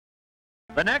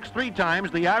The next 3 times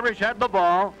the Irish had the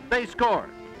ball, they scored.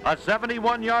 A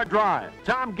 71-yard drive.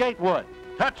 Tom Gatewood,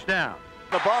 touchdown.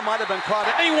 The ball might have been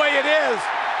caught. Anyway, it is.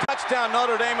 Touchdown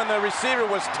Notre Dame, and the receiver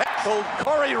was tackled.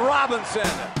 Corey Robinson.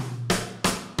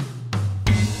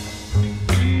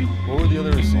 What were the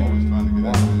other receivers? Always trying to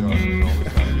get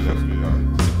extra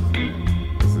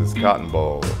yards. This is Cotton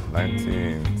Bowl,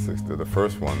 1960, the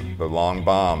first one, the long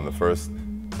bomb, the first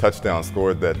touchdown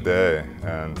scored that day.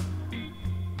 And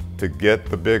to get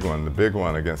the big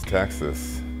one against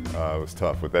Texas, was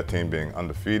tough, with that team being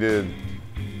undefeated,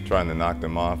 trying to knock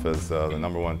them off as the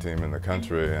 #1 team in the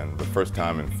country, and the first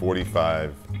time in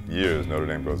 45 years Notre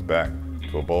Dame goes back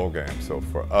to a bowl game. So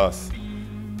for us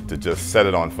to just set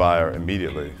it on fire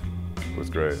immediately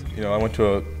was great. You know, I went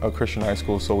to a Christian high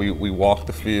school, so we walked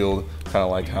the field, kind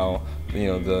of like how, you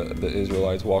know, the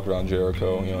Israelites walked around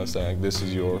Jericho, you know, saying, this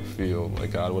is your field.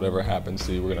 Like, God, whatever happens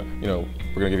to you, we're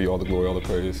gonna give you all the glory, all the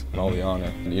praise, and all the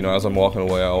honor. And, you know, as I'm walking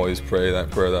away, I always pray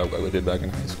that prayer that I did back in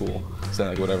high school, saying,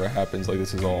 like, whatever happens, like,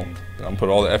 this is all, I'm put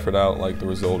all the effort out, like, the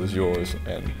result is yours,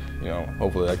 and, you know,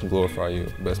 hopefully I can glorify you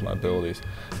to the best of my abilities.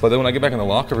 But then when I get back in the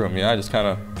locker room, yeah, I just kind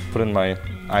of put in my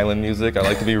island music. I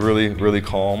like to be really, really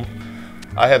calm.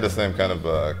 I had the same kind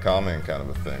of calming kind of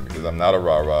a thing, because I'm not a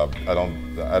rah-rah. I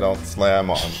don't slam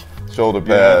on shoulder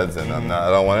pads, and I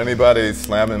don't want anybody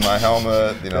slamming my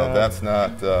helmet. You know, that's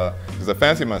not, because I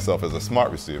fancy myself as a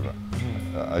smart receiver.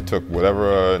 I took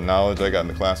whatever knowledge I got in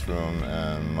the classroom,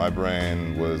 and my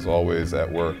brain was always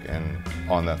at work and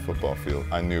on that football field.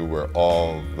 I knew where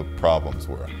all the problems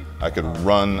were. I could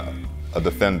run a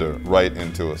defender right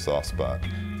into a soft spot.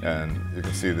 And you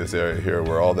can see this area here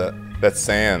where all that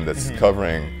sand that's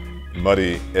covering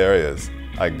muddy areas,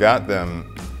 I got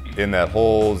them in that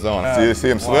whole zone. See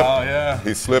him slip? Wow, yeah.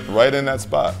 He slipped right in that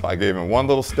spot. I gave him one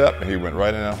little step and he went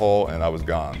right in that hole, and I was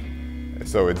gone.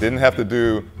 So it didn't have to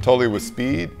do totally with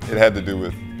speed, it had to do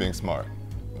with being smart.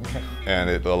 And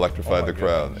it electrified the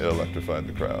crowd. It electrified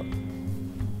the crowd.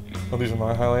 Oh, these are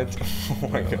my highlights? Oh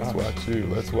my God. Let's watch you,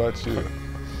 let's watch you.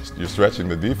 You're stretching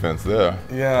the defense there.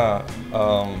 Yeah,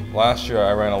 last year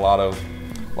I ran a lot of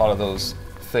those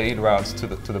fade routes to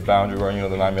the boundary where, you know,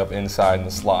 they line me up inside in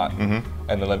the slot, and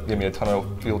then give me a ton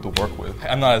of field to work with.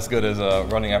 I'm not as good as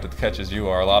running after the catch as you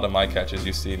are. A lot of my catches,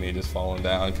 you see me just falling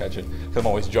down, catching, because I'm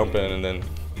always jumping and then.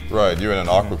 Right, you're in an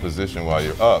awkward position while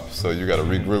you're up, so you got to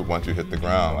regroup once you hit the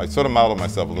ground. I sort of modeled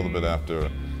myself a little bit after,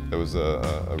 there was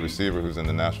a receiver who's in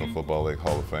the National Football League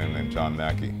Hall of Fame named John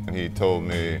Mackey, and he told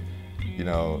me, you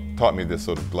know, taught me this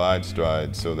sort of glide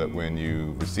stride, so that when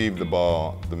you receive the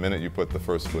ball, the minute you put the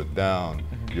first foot down,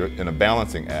 you're in a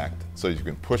balancing act, so you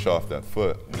can push off that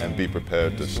foot and be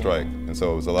prepared to strike. And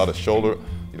so it was a lot of shoulder,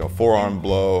 you know, forearm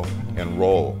blow and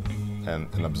roll, and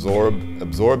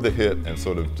absorb the hit and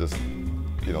sort of just,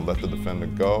 you know, let the defender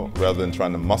go, rather than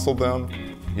trying to muscle them.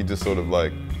 He just sort of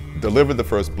like delivered the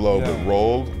first blow, but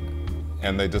rolled,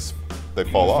 and they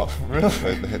fall off.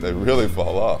 Really? They really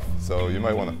fall off. So you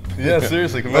might want to. Yeah,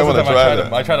 seriously. Because most of the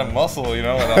time I try to muscle, you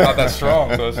know, and I'm not that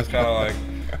strong, so it's just kind of like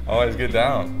I always get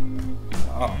down.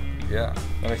 Oh, yeah.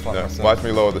 That makes a lot more sense. Watch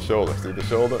me lower the shoulder. See the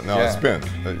shoulder? Now spin.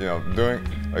 You know, doing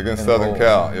against Southern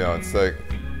Cal. You know, it's like,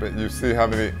 but you see how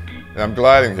many. And I'm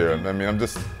gliding here. I mean,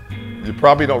 you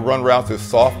probably don't run routes as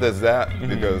soft as that,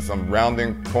 because I'm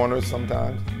rounding corners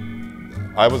sometimes.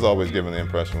 I was always given the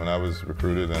impression when I was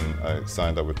recruited and I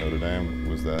signed up with Notre Dame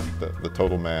was that the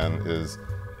total man is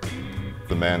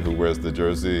the man who wears the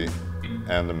jersey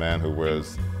and the man who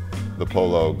wears the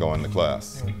polo going to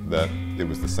class, that it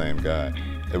was the same guy.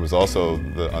 It was also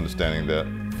the understanding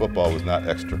that football was not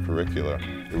extracurricular,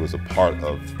 it was a part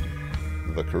of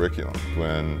the curriculum.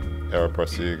 When Eric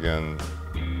Parsegian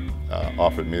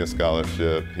offered me a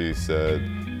scholarship, he said,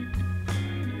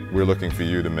 we're looking for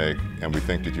you to make, and we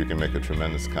think that you can make a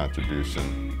tremendous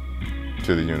contribution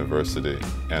to the university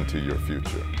and to your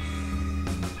future.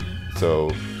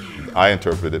 So I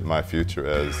interpreted my future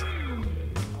as,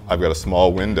 I've got a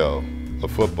small window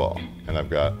of football, and I've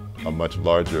got a much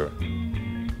larger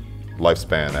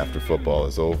lifespan after football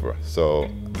is over. So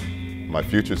my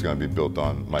future is going to be built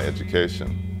on my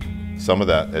education. Some of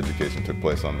that education took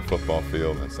place on the football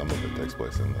field, and some of it takes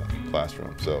place in the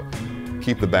classroom. So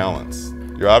keep the balance.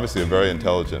 You're obviously a very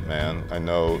intelligent man. I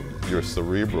know you're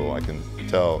cerebral. I can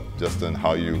tell just in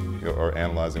how you are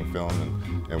analyzing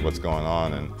film and what's going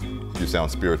on, and you sound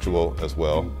spiritual as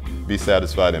well. Be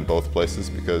satisfied in both places,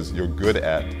 because you're good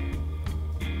at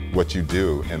what you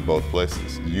do in both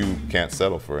places. You can't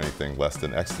settle for anything less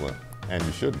than excellent, and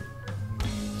you shouldn't.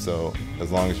 So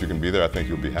as long as you can be there, I think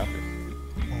you'll be happy.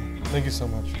 Thank you so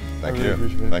much. Thank you. I really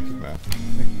appreciate it. Thank you, man.